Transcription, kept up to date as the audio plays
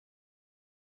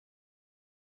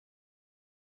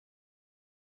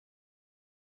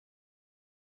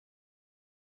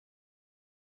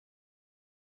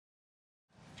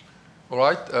All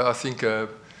right, I think so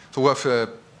we have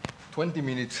 20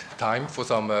 minutes time for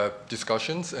some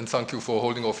discussions, and thank you for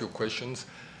holding off your questions.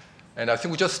 And I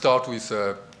think we just start with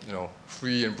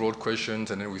free and broad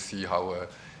questions, and then we see how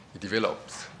it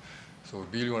develops. So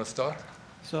Bill, you want to start?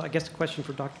 So I guess a question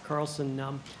for Dr.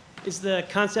 Carlson. Is the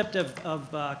concept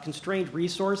of constrained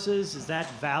resources, is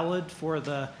that valid for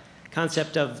the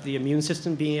concept of the immune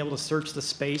system being able to search the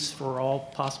space for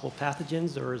all possible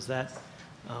pathogens, or is that...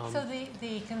 So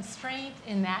the constraint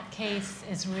in that case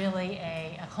is really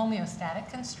a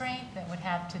homeostatic constraint that would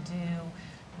have to do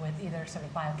with either sort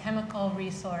of biochemical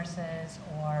resources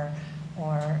or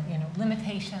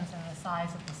limitations in the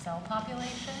size of the cell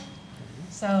population.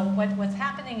 So what's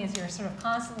happening is you're sort of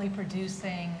constantly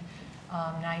producing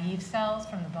naive cells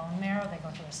from the bone marrow. They go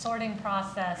through a sorting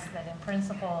process that in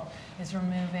principle is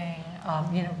removing,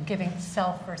 giving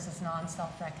self versus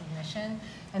non-self recognition.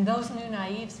 And those new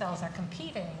naive cells are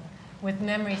competing with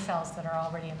memory cells that are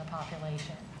already in the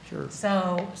population. Sure.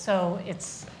 So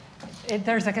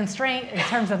there's a constraint in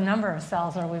terms of number of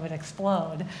cells or we would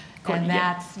explode. And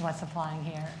that's what's applying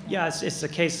here. Yeah, it's a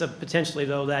case of potentially,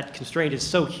 though, that constraint is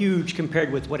so huge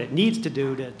compared with what it needs to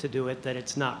do to do it that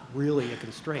it's not really a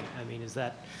constraint. I mean, is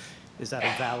that a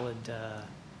valid...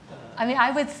 I mean,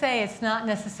 I would say it's not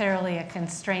necessarily a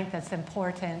constraint that's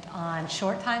important on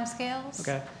short time scales.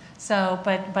 Okay. So,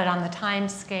 but on the time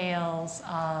scales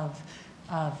of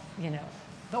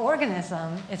the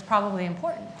organism, it's probably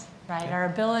important. Right? Okay. Our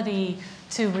ability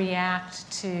to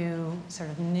react to sort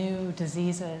of new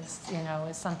diseases,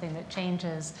 is something that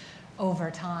changes over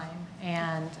time.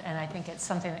 And I think it's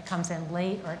something that comes in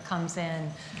late or it comes in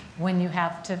when you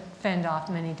have to fend off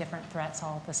many different threats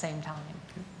all at the same time.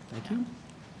 Thank you.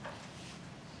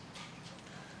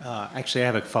 Actually, I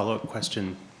have a follow-up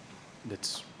question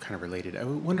that's kind of related. I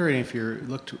was wondering if you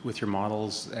looked with your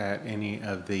models at any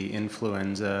of the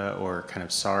influenza or kind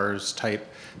of SARS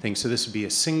type things. So this would be a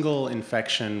single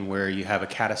infection where you have a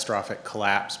catastrophic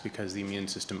collapse because the immune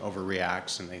system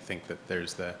overreacts and they think that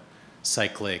there's the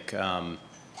cyclic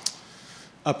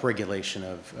upregulation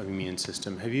of immune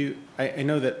system. Have you, I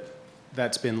know that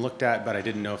that's been looked at, but I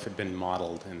didn't know if it had been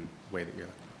modeled in the way that you're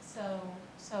looking.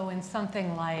 So in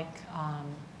something like,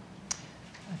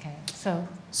 okay, so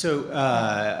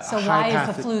why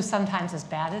is the flu sometimes as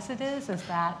bad as it is? Is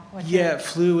that what Yeah,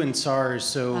 flu and SARS.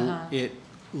 So it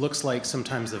looks like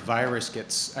sometimes the virus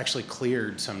gets actually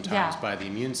cleared sometimes by the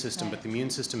immune system, but the immune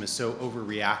system is so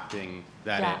overreacting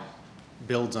that it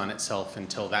builds on itself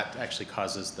until that actually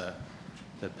causes the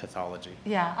pathology.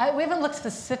 Yeah, we haven't looked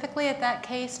specifically at that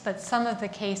case, but some of the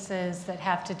cases that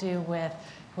have to do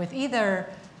with either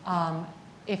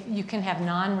if you can have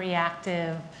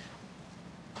non-reactive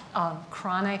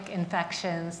chronic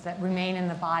infections that remain in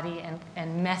the body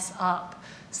and mess up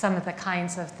some of the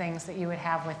kinds of things that you would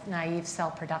have with naive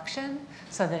cell production,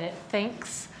 so that it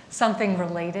thinks something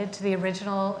related to the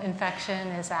original infection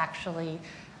is actually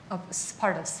a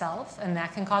part of self, and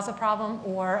that can cause a problem.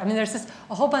 Or, I mean, there's just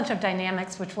a whole bunch of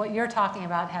dynamics, which what you're talking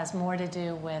about has more to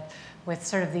do with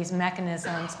sort of these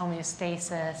mechanisms,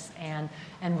 homeostasis,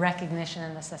 and recognition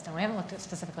in the system. We haven't looked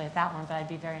specifically at that one, but I'd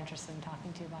be very interested in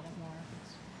talking to you about it more.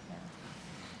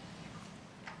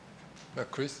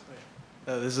 Chris?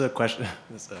 This is a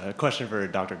question for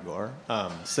Dr. Gore.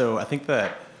 So I think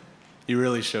that you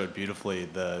really showed beautifully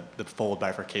the fold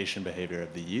bifurcation behavior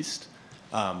of the yeast,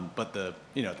 but the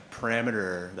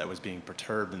parameter that was being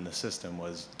perturbed in the system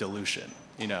was dilution.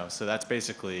 So that's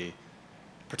basically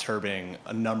perturbing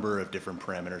a number of different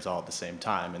parameters all at the same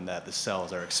time, and that the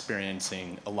cells are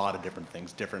experiencing a lot of different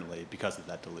things differently because of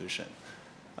that dilution.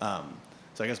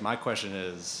 So I guess my question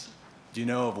is, do you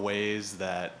know of ways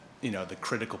that the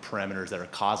critical parameters that are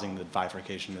causing the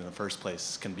bifurcation in the first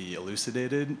place can be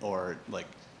elucidated, or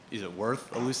is it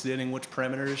worth elucidating which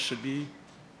parameters should be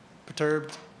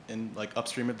perturbed in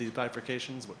upstream of these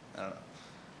bifurcations? I don't know.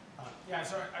 Yeah,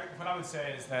 so what I would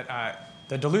say is that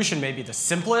the dilution may be the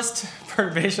simplest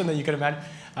perturbation that you could imagine,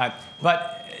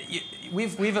 but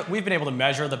we've been able to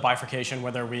measure the bifurcation,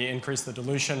 whether we increase the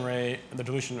dilution rate, the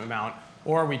dilution amount,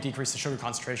 or we decrease the sugar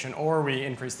concentration, or we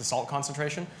increase the salt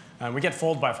concentration. We get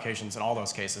fold bifurcations in all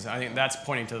those cases. And I think that's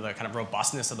pointing to the kind of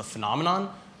robustness of the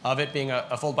phenomenon of it being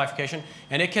a fold bifurcation.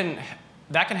 And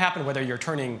that can happen whether you're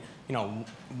turning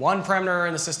one parameter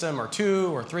in the system or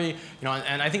two or three.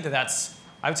 And I think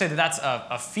I would say that's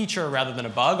a feature rather than a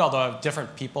bug, although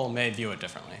different people may view it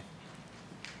differently.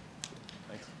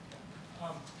 Thanks.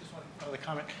 Just one other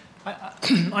comment.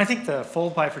 I think the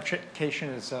fold bifurcation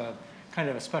is kind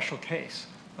of a special case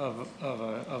of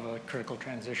a critical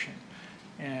transition.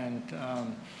 And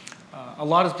a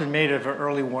lot has been made of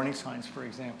early warning signs, for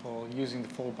example, using the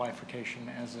fold bifurcation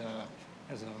as a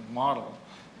model.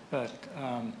 But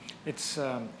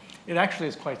it actually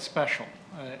is quite special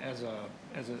as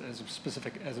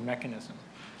a mechanism.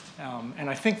 And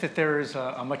I think that there is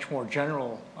a much more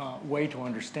general way to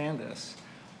understand this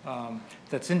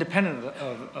that's independent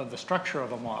of the structure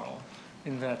of a model,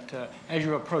 in that as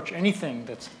you approach anything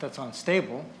that's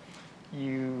unstable,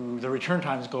 the return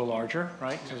times go larger,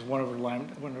 right? So it's 1 over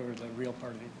the real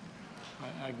part of the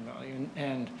eigenvalue.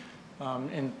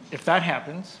 And if that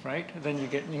happens, right, then you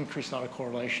get an increased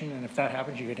autocorrelation, and if that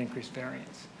happens, you get increased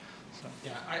variance. So.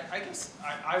 Yeah, I guess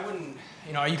I wouldn't,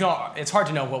 it's hard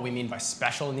to know what we mean by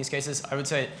special in these cases. I would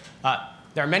say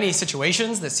there are many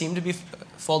situations that seem to be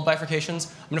fold bifurcations.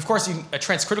 I mean, of course, a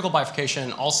transcritical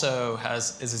bifurcation also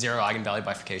is a 0 eigenvalue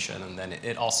bifurcation, and then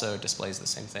it also displays the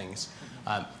same things.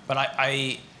 But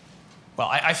I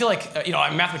feel like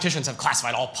mathematicians have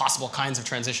classified all possible kinds of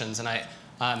transitions, and I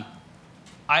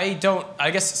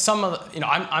guess some of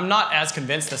I'm not as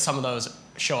convinced that some of those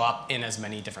show up in as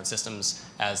many different systems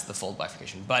as the fold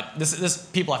bifurcation. But this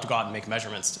people have to go out and make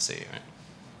measurements to see, right?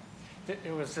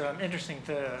 It was interesting.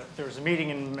 There was a meeting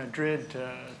in Madrid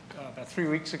about 3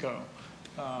 weeks ago.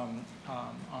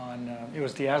 It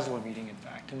was the ASLA meeting, in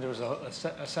fact, and there was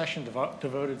a session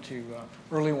devoted to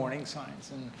early warning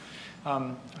signs. And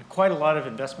quite a lot of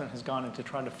investment has gone into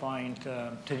trying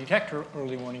to detect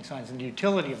early warning signs and the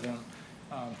utility of them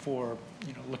for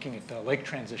looking at lake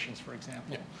transitions, for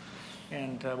example. Yeah.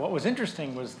 And what was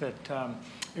interesting was that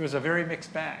it was a very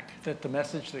mixed bag, that the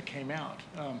message that came out.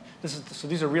 So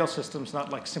these are real systems,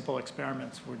 not like simple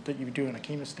experiments that you do in a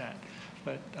chemostat.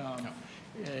 But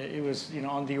it was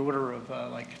on the order of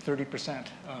like 30%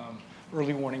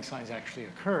 early warning signs actually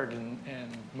occurred,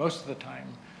 and most of the time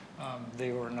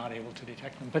they were not able to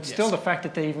detect them. But still, the fact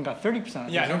that they even got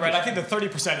 30%. Yeah, no, right. I think the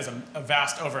 30% is a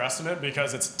vast overestimate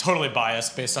because it's totally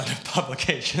biased based on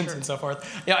publications and so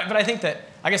forth. Yeah, but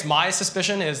I guess my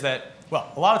suspicion is that,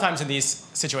 well, a lot of times in these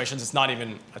situations, it's not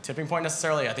even a tipping point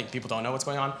necessarily. I think people don't know what's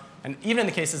going on. And even in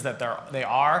the cases that they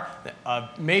are, a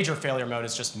major failure mode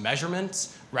is just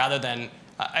measurements rather than,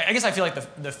 I guess I feel like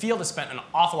the field has spent an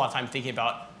awful lot of time thinking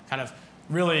about kind of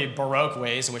really baroque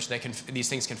ways in which these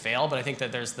things can fail, but I think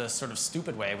that there's the sort of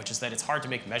stupid way, which is that it's hard to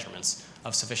make measurements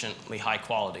of sufficiently high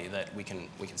quality that we can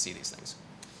see these things.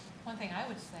 One thing I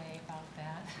would say about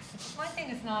that, my thing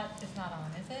is not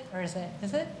on, is it? Or is it?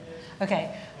 Is it?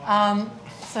 Okay.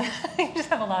 So you just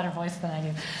have a louder voice than I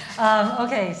do.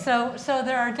 Okay, so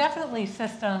there are definitely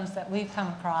systems that we've come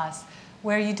across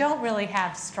where you don't really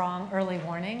have strong early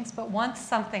warnings, but once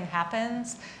something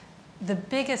happens, the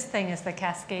biggest thing is the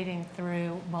cascading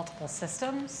through multiple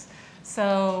systems.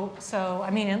 So I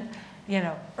mean,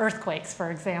 earthquakes, for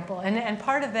example. And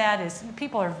part of that is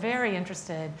people are very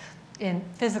interested in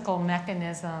physical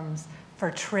mechanisms for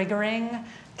triggering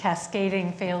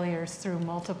cascading failures through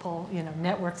multiple,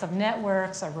 networks of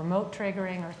networks or remote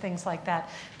triggering or things like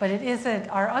that. But it isn't,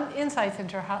 our insights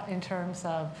in terms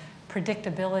of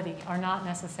predictability are not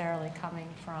necessarily coming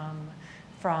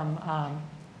from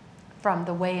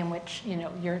the way in which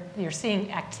you're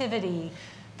seeing activity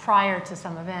prior to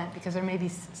some event, because there may be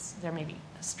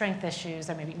strength issues,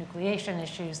 there may be nucleation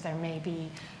issues, there may be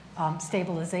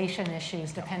stabilization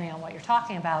issues, depending on what you're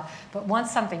talking about. But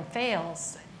once something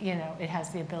fails, it has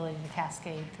the ability to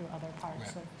cascade through other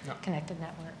parts of connected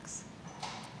networks.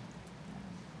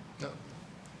 No.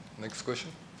 Next question,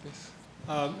 please.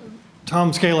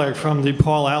 Tom Skalak from the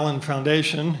Paul Allen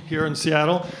Foundation here in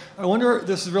Seattle. I wonder,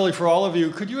 this is really for all of you,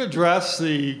 could you address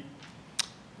the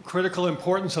critical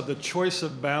importance of the choice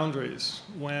of boundaries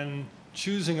when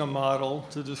choosing a model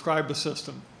to describe a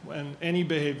system, and any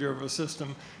behavior of a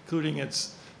system, including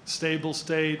its stable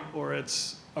state or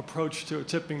its approach to a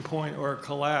tipping point or a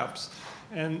collapse?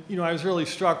 And I was really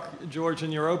struck, George,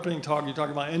 in your opening talk, you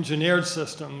talked about engineered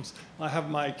systems. I have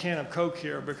my can of Coke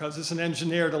here because it's an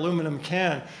engineered aluminum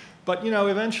can. But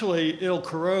eventually it'll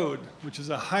corrode, which is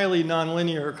a highly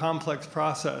nonlinear, complex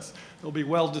process. It'll be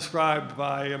well described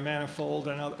by a manifold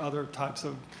and other types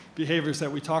of behaviors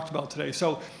that we talked about today.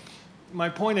 So my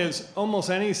point is, almost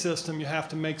any system, you have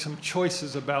to make some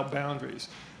choices about boundaries.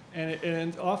 And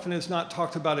it often is not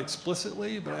talked about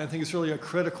explicitly, but I think it's really a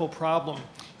critical problem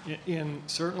in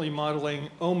certainly modeling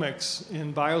omics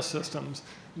in biosystems,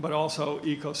 but also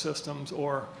ecosystems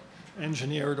or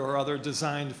engineered or other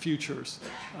designed futures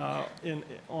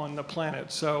on the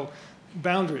planet. So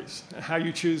boundaries, how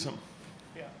you choose them.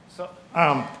 Yeah, so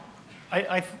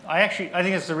I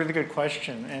think it's a really good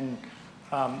question. And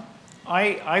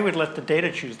I would let the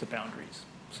data choose the boundaries.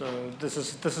 So this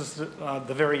is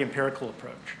the very empirical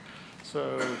approach.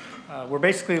 So we're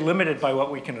basically limited by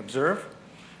what we can observe.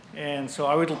 And so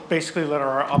I would basically let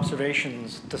our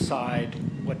observations decide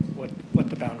what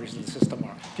the boundaries of the system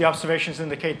are. The observations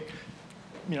indicate,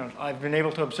 you know, I've been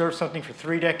able to observe something for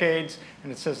 3 decades,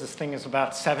 and it says this thing is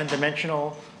about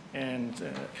 7-dimensional, and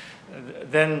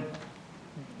then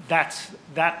that's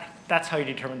how you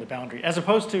determine the boundary, as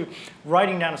opposed to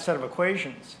writing down a set of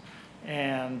equations,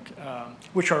 and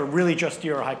which are really just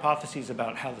your hypotheses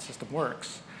about how the system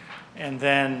works, and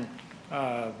then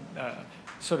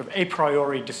sort of a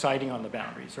priori deciding on the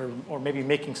boundaries, or maybe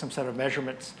making some set of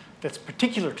measurements that's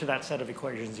particular to that set of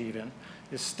equations even,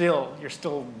 is still, you're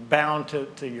still bound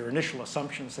to your initial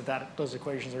assumptions that those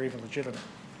equations are even legitimate.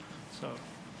 So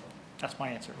that's my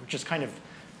answer, which is kind of,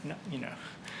 you know,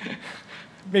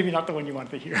 maybe not the one you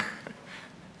wanted to hear.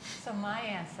 So my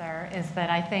answer is that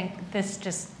I think this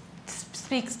just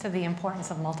speaks to the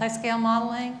importance of multi-scale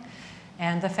modeling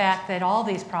and the fact that all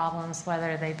these problems,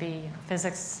 whether they be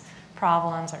physics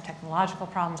problems or technological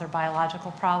problems or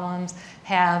biological problems,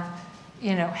 have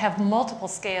multiple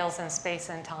scales in space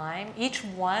and time. Each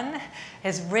one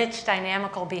is rich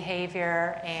dynamical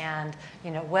behavior and, you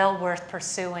know, well worth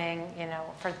pursuing, you know,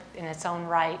 in its own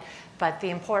right. But the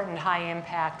important high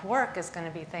impact work is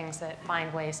going to be things that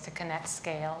find ways to connect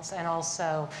scales and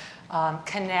also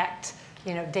connect,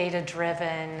 you know,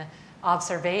 data-driven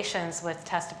observations with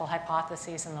testable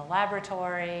hypotheses in the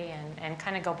laboratory and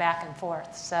kind of go back and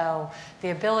forth. So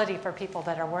the ability for people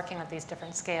that are working with these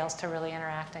different scales to really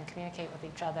interact and communicate with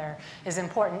each other is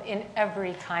important in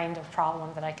every kind of problem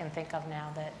that I can think of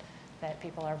now that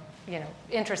people are, you know,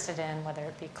 interested in, whether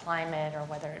it be climate or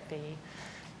whether it be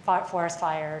forest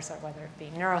fires or whether it be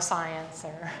neuroscience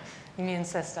or immune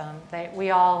system.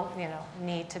 We all, you know,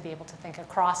 need to be able to think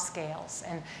across scales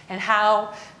and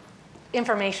how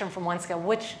information from one scale,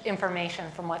 which information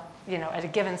from what, you know, at a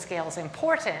given scale is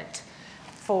important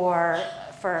for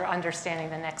understanding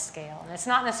the next scale. And it's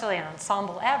not necessarily an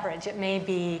ensemble average. It may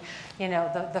be, you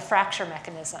know, the fracture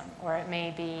mechanism, or it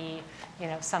may be, you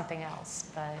know, something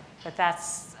else. But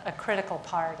that's a critical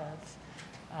part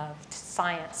of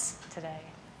science today.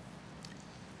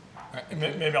 All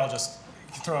right, maybe I'll just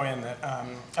throw in that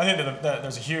I think that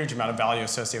there's a huge amount of value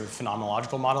associated with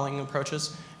phenomenological modeling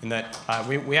approaches, in that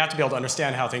we have to be able to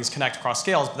understand how things connect across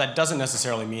scales, but that doesn't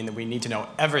necessarily mean that we need to know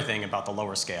everything about the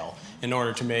lower scale in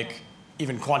order to make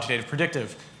even quantitative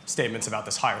predictive statements about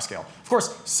this higher scale. Of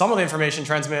course, some of the information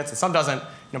transmits and some doesn't, you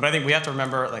know, but I think we have to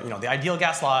remember, like, you know, the ideal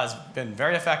gas law has been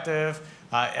very effective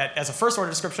as a first order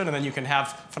description, and then you can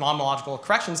have phenomenological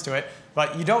corrections to it,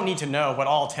 but you don't need to know what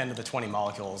all 10 to the 20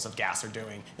 molecules of gas are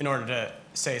doing in order to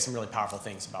say some really powerful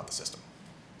things about the system.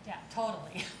 Yeah,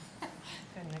 totally.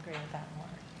 Couldn't agree with that more.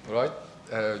 All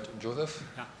right, Joseph?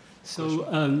 Yeah.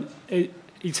 So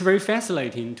it's very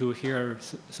fascinating to hear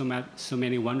so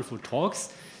many wonderful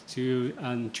talks. So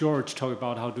George talked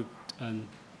about how to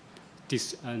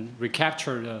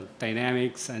recapture the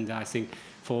dynamics, and I think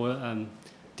for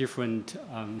different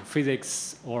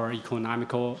physics or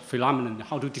economical phenomenon,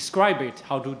 how to describe it,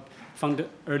 how to find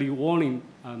early warning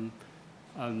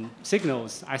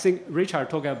signals. I think Ricard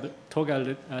talked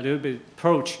a little bit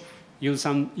approach, use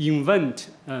some invent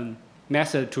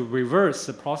method to reverse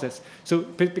the process. So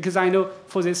because I know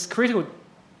for this critical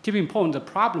tipping point, the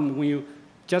problem when you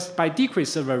just by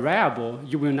decrease the variable,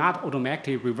 you will not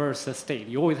automatically reverse the state.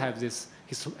 You always have this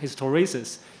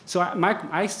hysteresis. So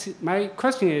my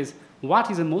question is,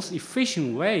 what is the most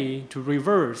efficient way to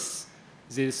reverse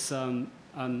this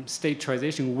state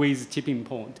transition with tipping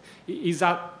point? Is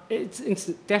that it's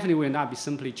definitely will not be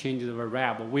simply change the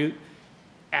variable. Will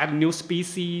add new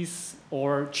species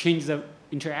or change the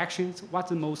interactions? What's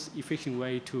the most efficient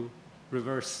way to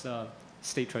reverse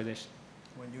state transition?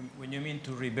 When you mean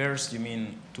to reverse, you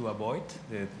mean to avoid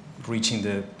reaching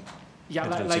the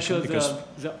transition? Because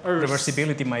the Earth.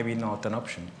 Reversibility might be not an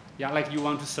option. Yeah, like you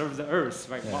want to serve the Earth,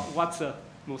 right? Yeah. What's the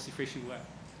most efficient way?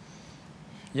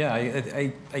 Yeah,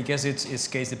 I guess it's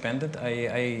case dependent.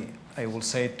 I will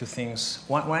say two things.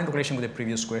 One in relation with the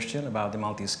previous question about the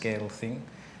multi-scale thing.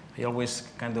 I always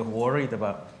kind of worried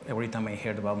about every time I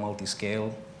heard about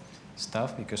multi-scale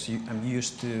stuff, because I'm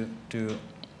used to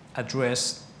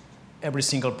address every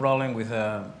single problem with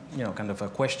a kind of a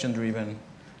question-driven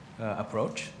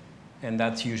approach, and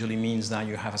that usually means that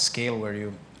you have a scale where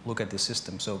you look at the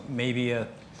system. So maybe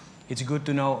it's good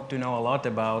to know a lot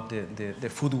about the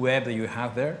food web that you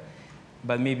have there,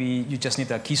 but maybe you just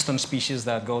need a keystone species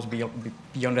that goes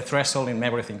beyond the threshold and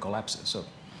everything collapses. So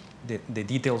the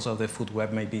details of the food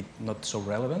web may be not so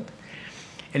relevant.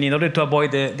 And in order to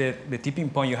avoid the tipping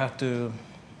point,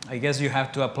 I guess you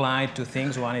have to apply two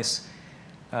things. One is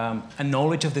a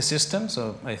knowledge of the system.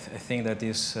 So I think that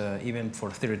is, even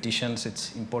for theoreticians,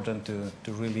 it's important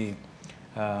to really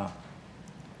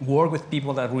work with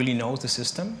people that really knows the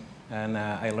system. And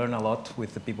I learn a lot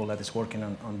with the people that is working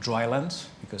on dry lands,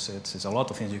 because it's a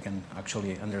lot of things you can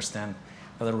actually understand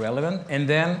that are relevant. And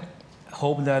then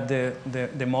hope that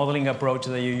the modeling approach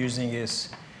that you're using is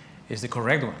the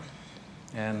correct one.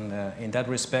 And in that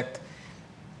respect,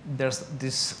 there's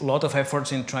this lot of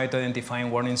efforts in trying to identify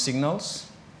warning signals.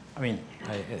 I mean,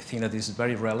 I think that is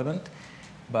very relevant,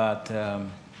 but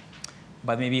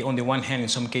maybe on the one hand, in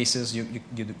some cases, you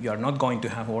are not going to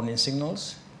have warning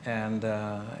signals. And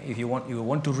if you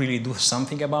want to really do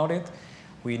something about it,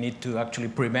 we need to actually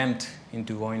prevent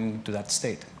into going to that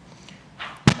state,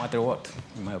 no matter what,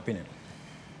 in my opinion.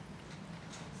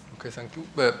 Okay, thank you.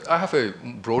 But I have a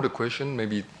broader question,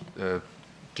 maybe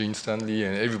Eugene Stanley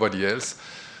and everybody else.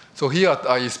 So here at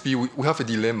ISP, we have a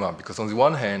dilemma, because on the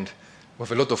one hand, we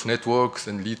have a lot of networks,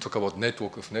 and Lee talked about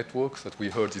network of networks that we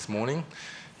heard this morning.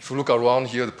 If you look around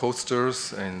here, the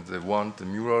posters and the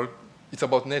mural, it's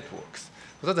about networks.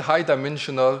 So that's a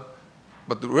high-dimensional,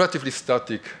 but relatively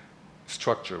static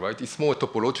structure, right? It's more a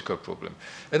topological problem.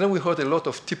 And then we heard a lot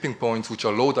of tipping points, which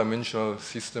are low-dimensional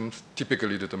systems,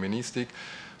 typically deterministic.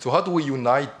 So how do we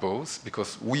unite both?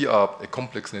 Because we are a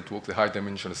complex network, a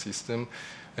high-dimensional system,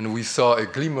 and we saw a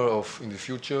glimmer of, in the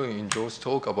future, in Joe's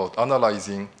talk, about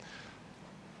analyzing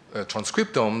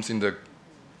transcriptomes in the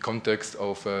context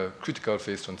of critical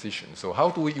phase transition. So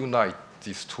how do we unite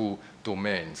these two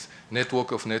domains?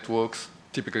 Network of networks,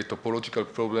 typically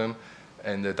topological problem,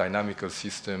 and a dynamical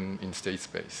system in state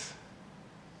space.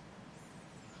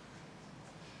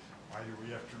 Why do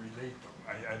we have to relate them?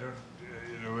 I don't,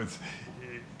 you know, it's,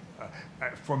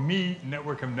 for me,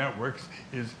 network of networks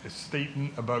is a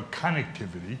statement about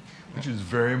connectivity, which is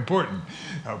very important.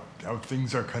 How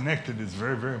things are connected is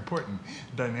very, very important.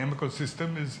 Dynamical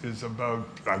system is about,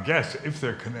 I guess, if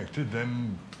they're connected,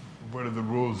 then what are the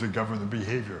rules that govern the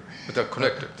behavior? But they're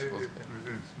connected.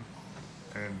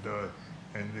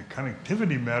 And the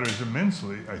connectivity matters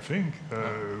immensely, I think.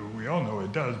 We all know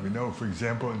it does. We know, for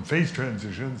example, in phase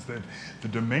transitions that the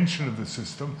dimension of the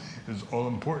system is all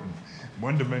important.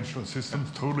 One-dimensional system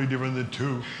is totally different than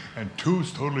two, and two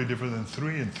is totally different than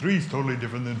three, and three is totally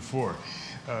different than four.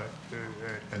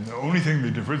 And the only thing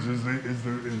that differs is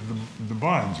the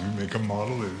bonds. We make a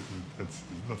model, that's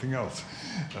nothing else.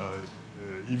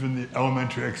 Even the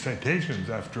elementary excitations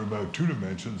after about 2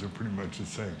 dimensions are pretty much the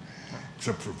same,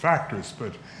 except for factors.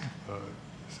 But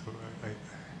so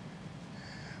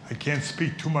I can't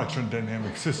speak too much on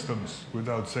dynamic systems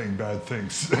without saying bad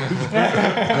things.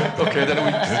 Okay, then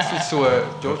we switch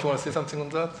to George. You want to say something on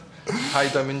that?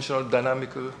 High-dimensional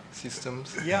dynamical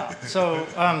systems. Yeah. So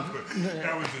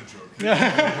that was a joke.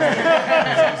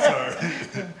 I'm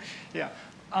sorry. Yeah.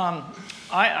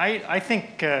 I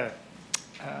think.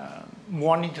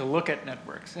 Wanting to look at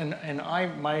networks. And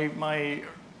my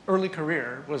early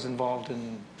career was involved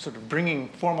in sort of bringing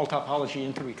formal topology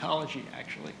into ecology,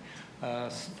 actually.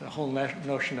 The whole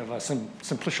notion of a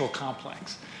simplicial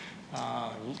complex,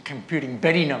 computing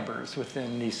Betty numbers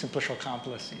within these simplicial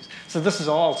complexes. So this is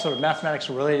all sort of mathematics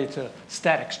related to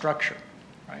static structure,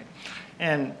 right?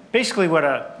 And basically what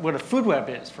a food web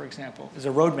is, for example, is a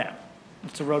roadmap.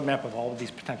 It's a roadmap of all of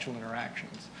these potential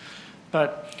interactions.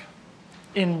 But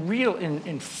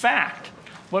in fact,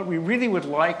 what we really would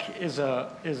like is a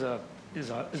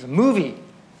movie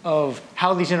of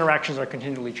how these interactions are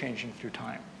continually changing through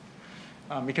time,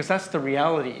 because that's the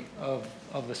reality of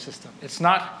the system. It's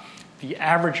not the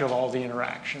average of all the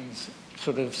interactions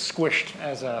sort of squished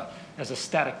as a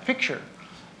static picture,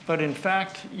 but in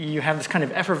fact, you have this kind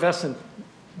of effervescent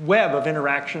web of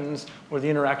interactions where the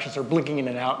interactions are blinking in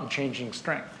and out and changing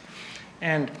strength.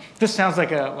 And this sounds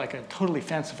like a totally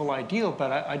fanciful ideal,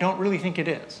 but I don't really think it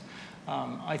is.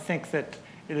 I think that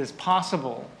it is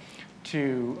possible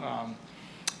to,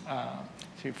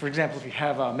 for example, if you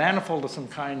have a manifold of some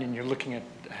kind and you're looking at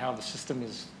how the system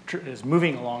is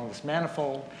moving along this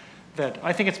manifold, that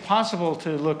I think it's possible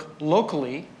to look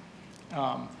locally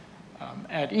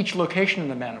at each location in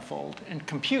the manifold and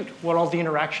compute what all the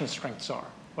interaction strengths are,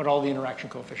 what all the interaction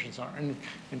coefficients are. And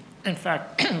in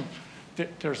fact,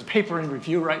 there's a paper in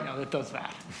review right now that does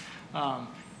that.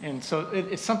 And so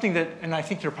it's something that, and I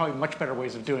think there are probably much better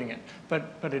ways of doing it,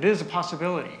 but it is a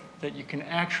possibility that you can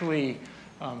actually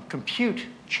compute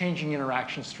changing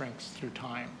interaction strengths through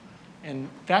time. And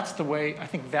that's the way, I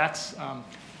think that's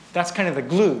kind of the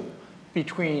glue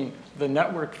between the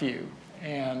network view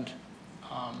and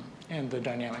the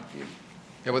dynamic view.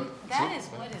 Yeah, but that is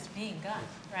what is being done,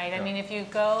 right? I mean, if you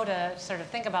go to sort of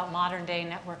think about modern day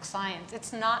network science,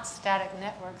 it's not static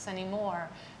networks anymore,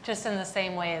 just in the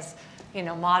same way as, you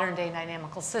know, modern day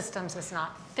dynamical systems is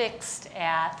not fixed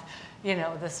at, you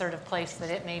know, the sort of place that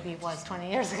it maybe was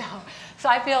 20 years ago. So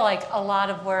I feel like a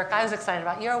lot of work, I was excited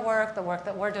about your work, the work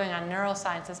that we're doing on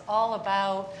neuroscience is all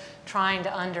about trying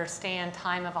to understand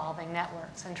time-evolving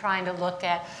networks and trying to look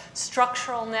at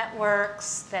structural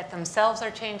networks that themselves are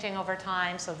changing over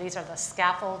time. So these are the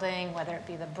scaffolding, whether it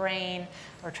be the brain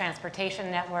or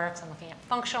transportation networks, and looking at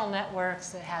functional networks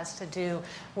that has to do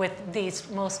with these,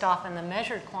 most often the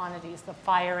measured quantities, the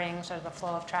firings or the flow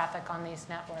of traffic on these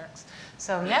networks.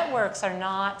 So networks are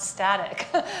not static.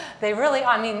 They really,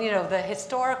 I mean, you know, the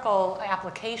historical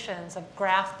applications of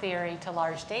graph theory to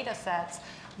large data sets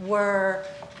were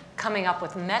coming up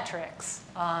with metrics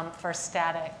for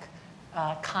static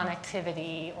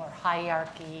connectivity or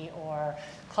hierarchy or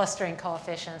clustering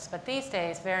coefficients. But these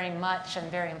days, very much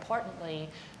and very importantly,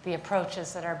 the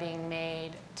approaches that are being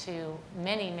made to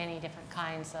many, many different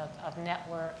kinds of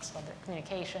networks, whether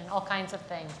communication, all kinds of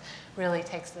things, really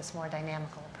takes this more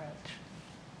dynamical approach.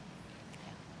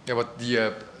 Yeah, but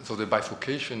the, so the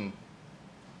bifurcation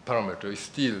parameter is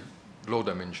still low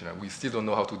dimensional. We still don't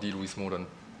know how to deal with more than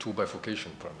 2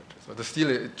 bifurcation parameters. So there's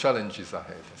still challenges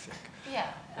ahead, I think.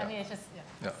 Yeah, I mean, it's just,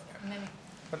 many.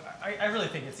 But I really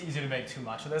think it's easy to make too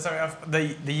much of this. I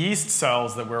mean, the yeast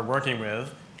cells that we're working with,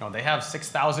 you know, they have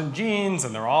 6,000 genes,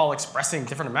 and they're all expressing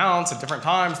different amounts at different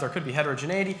times. There could be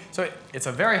heterogeneity. So it's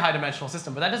a very high-dimensional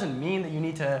system, but that doesn't mean that you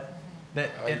need to,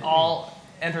 that it all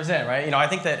enters in, right? You know, I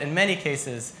think that in many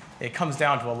cases, it comes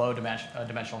down to a low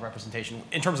dimensional representation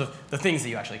in terms of the things that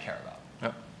you actually care about.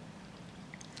 Yeah.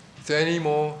 Is there any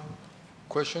more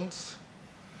questions?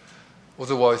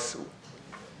 Otherwise,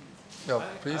 yeah,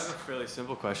 please. I have a fairly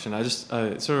simple question. I just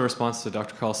sort of a response to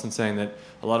Dr. Carlson saying that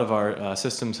a lot of our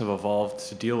systems have evolved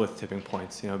to deal with tipping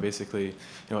points. You know, basically, you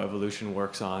know, evolution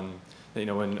works on, you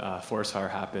know, when forest fire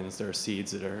happens, there are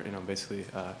seeds that are, you know, basically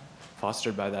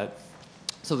fostered by that.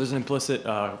 So there's an implicit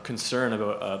concern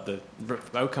about the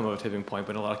outcome of a tipping point,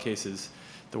 but in a lot of cases,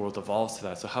 the world evolves to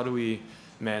that. So how do we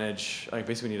manage, like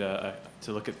basically we need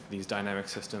to look at these dynamic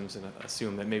systems and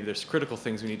assume that maybe there's critical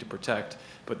things we need to protect,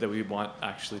 but that we want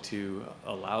actually to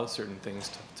allow certain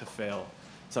things to fail.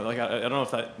 So like, I don't know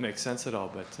if that makes sense at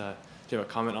all, but do you have a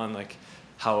comment on like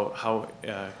how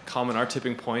common are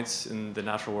tipping points in the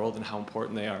natural world and how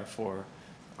important they are for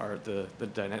our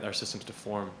systems to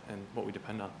form and what we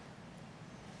depend on?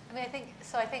 I mean,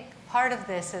 I think part of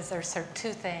this is there's sort of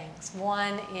 2 things.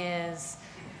 One is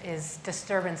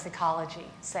disturbance ecology,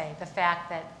 say, the fact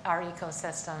that our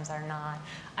ecosystems are not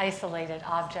isolated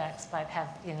objects, but have,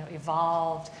 you know,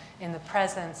 evolved in the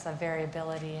presence of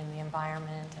variability in the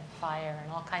environment and fire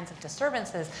and all kinds of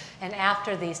disturbances. And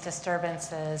after these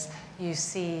disturbances, you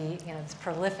see, you know, this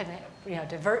proliferate, you know,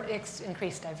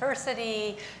 increased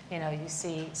diversity. You know, you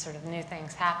see sort of new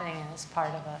things happening, and it's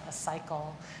part of a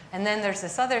cycle. And then there's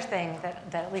this other thing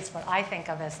that at least what I think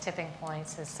of as tipping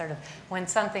points is sort of when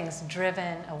something's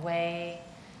driven away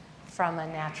from a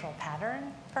natural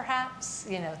pattern, perhaps,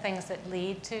 you know, things that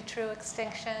lead to true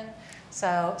extinction.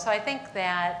 So I think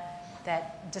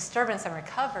that disturbance and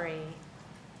recovery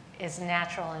is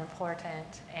natural and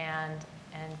important, and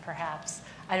perhaps,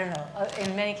 I don't know,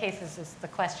 in many cases it's the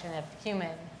question of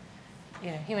human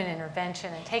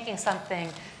intervention and taking something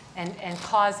and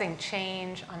causing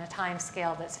change on a time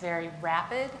scale that's very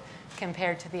rapid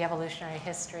compared to the evolutionary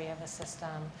history of a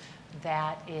system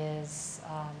that is,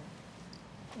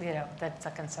 you know, that's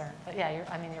a concern. But yeah,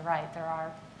 you're right. There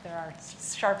are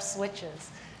sharp switches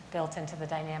built into the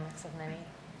dynamics of many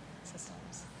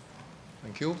systems.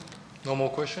 Thank you. No more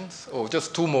questions? Oh,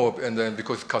 just 2 more, and then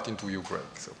because cut into your break.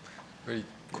 So very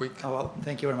quick. Oh, well,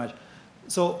 thank you very much.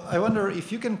 So I wonder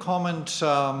if you can comment,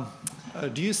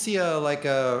 do you see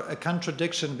a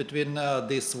contradiction between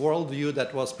this worldview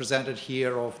that was presented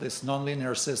here of these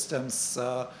nonlinear systems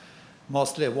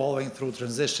mostly evolving through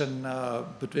transition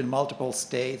between multiple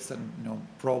states and, you know,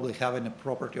 probably having a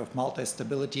property of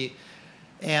multi-stability,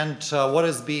 and what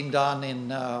is being done in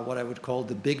what I would call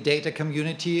the big data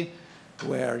community,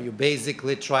 where you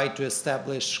basically try to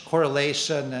establish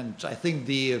correlation, and I think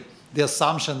the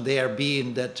assumption there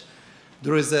being that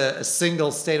there is a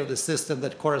single state of the system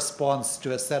that corresponds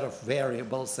to a set of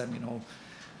variables, and, you know,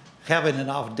 having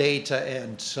enough data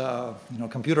and you know,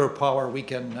 computer power, we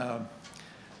can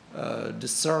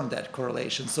discern that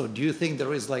correlation. So do you think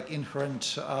there is like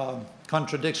inherent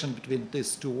contradiction between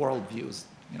these 2 worldviews,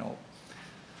 you know?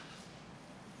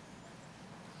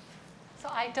 So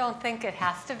I don't think it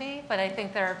has to be, but I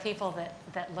think there are people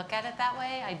that look at it that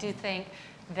way. I do think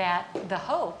that the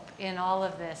hope in all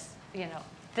of this,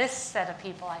 this set of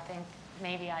people, I think,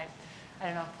 maybe I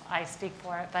don't know if I speak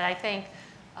for it, but I think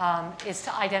is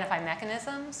to identify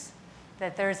mechanisms,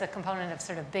 that there's a component of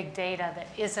sort of big data that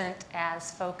isn't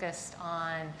as focused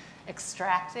on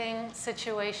extracting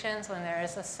situations when there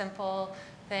is a simple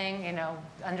thing,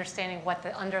 understanding what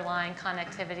the underlying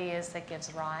connectivity is that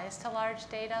gives rise to large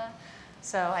data.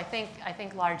 So I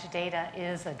think large data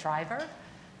is a driver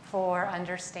for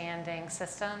understanding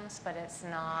systems, but it's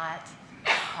not,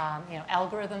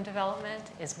 algorithm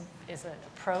development is an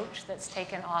approach that's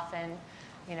taken often,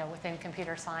 within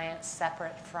computer science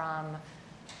separate from,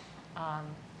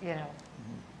 it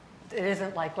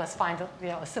isn't like let's find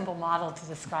a simple model to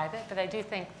describe it, but I do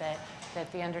think that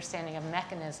the understanding of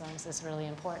mechanisms is really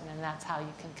important, and that's how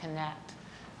you can connect,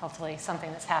 hopefully,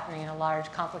 something that's happening in a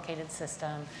large, complicated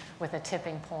system with a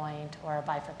tipping point or a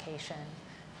bifurcation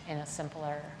in a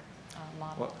simpler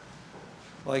model.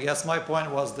 Well, I guess my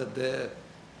point was that the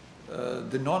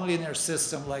nonlinear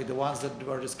system, like the ones that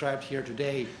were described here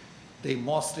today, they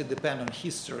mostly depend on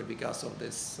history because of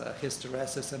this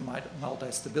hysteresis and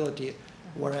multi-stability,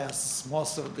 whereas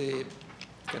most of the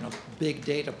kind of big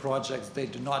data projects, they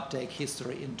do not take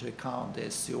history into account. They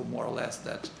assume more or less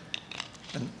that,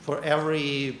 and for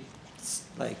every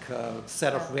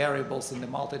set of variables in the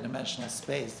multidimensional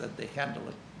space that they handle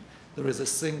it, there is a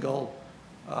single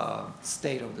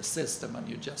state of the system, and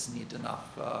you just need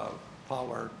enough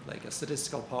power, like a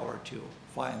statistical power, to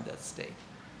find that state.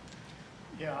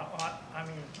 Yeah,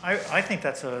 I think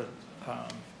that's a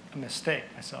mistake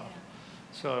myself.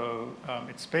 So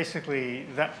it's basically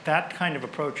that kind of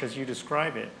approach, as you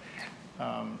describe it,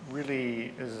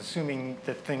 really is assuming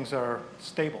that things are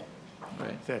stable,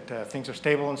 right? That things are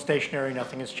stable and stationary,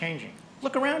 nothing is changing.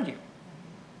 Look around you.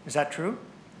 Is that true?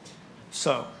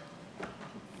 So,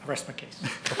 I rest my case.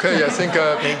 Okay, I think,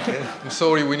 I'm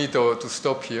sorry, we need to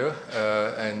stop here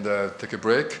and take a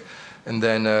break. And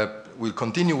then we'll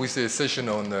continue with the session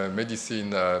on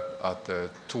medicine at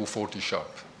 2:40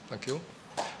 sharp. Thank you.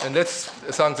 And let's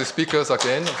thank the speakers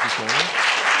again this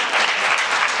morning.